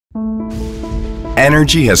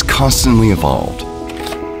Energy has constantly evolved,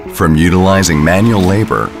 from utilizing manual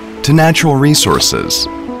labor to natural resources.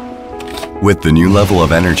 With the new level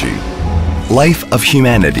of energy, life of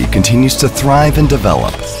humanity continues to thrive and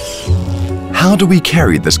develop. How do we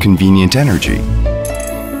carry this convenient energy?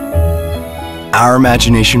 Our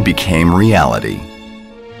imagination became reality.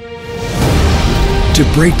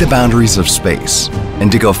 To break the boundaries of space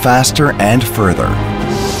and to go faster and further,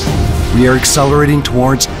 we are accelerating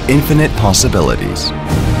towards infinite possibilities.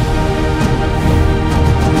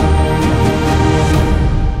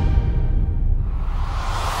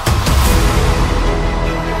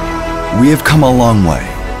 We have come a long way,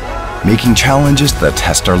 making challenges that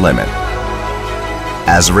test our limit.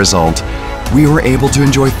 As a result, we were able to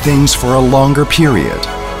enjoy things for a longer period.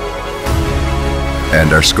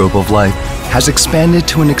 And our scope of life has expanded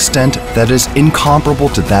to an extent that is incomparable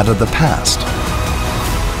to that of the past.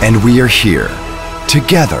 And we are here,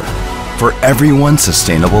 together, for everyone's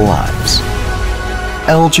sustainable lives.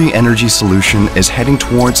 LG Energy Solution is heading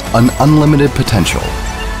towards an unlimited potential,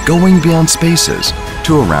 going beyond spaces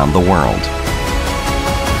to around the world.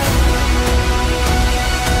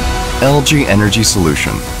 LG Energy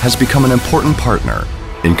Solution has become an important partner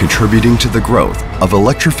in contributing to the growth of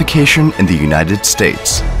electrification in the United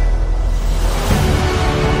States.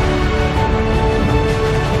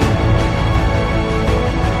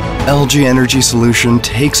 LG Energy Solution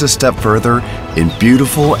takes a step further in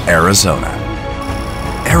beautiful Arizona.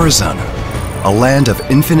 Arizona, a land of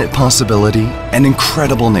infinite possibility and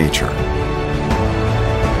incredible nature.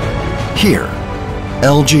 Here,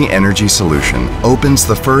 LG Energy Solution opens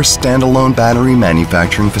the first standalone battery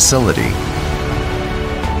manufacturing facility,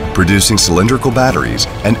 producing cylindrical batteries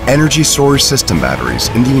and energy storage system batteries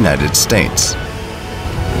in the United States.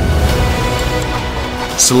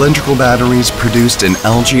 Cylindrical batteries produced in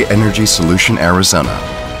LG Energy Solution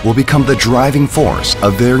Arizona will become the driving force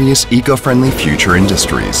of various eco-friendly future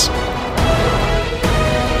industries.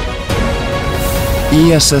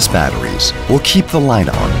 ESS batteries will keep the light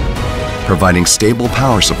on, providing stable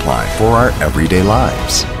power supply for our everyday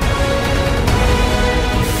lives.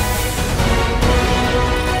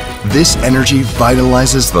 This energy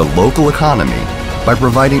vitalizes the local economy by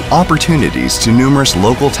providing opportunities to numerous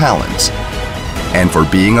local talents and for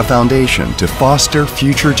being a foundation to foster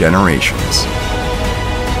future generations.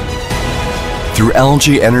 Through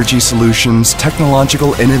LG Energy Solutions'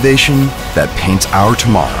 technological innovation that paints our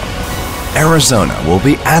tomorrow, Arizona will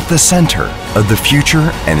be at the center of the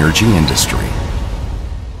future energy industry.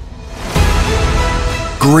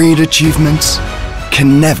 Great achievements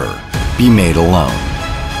can never be made alone.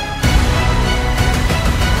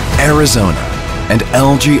 Arizona and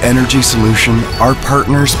LG Energy Solution are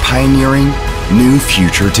partners pioneering new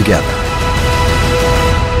future together.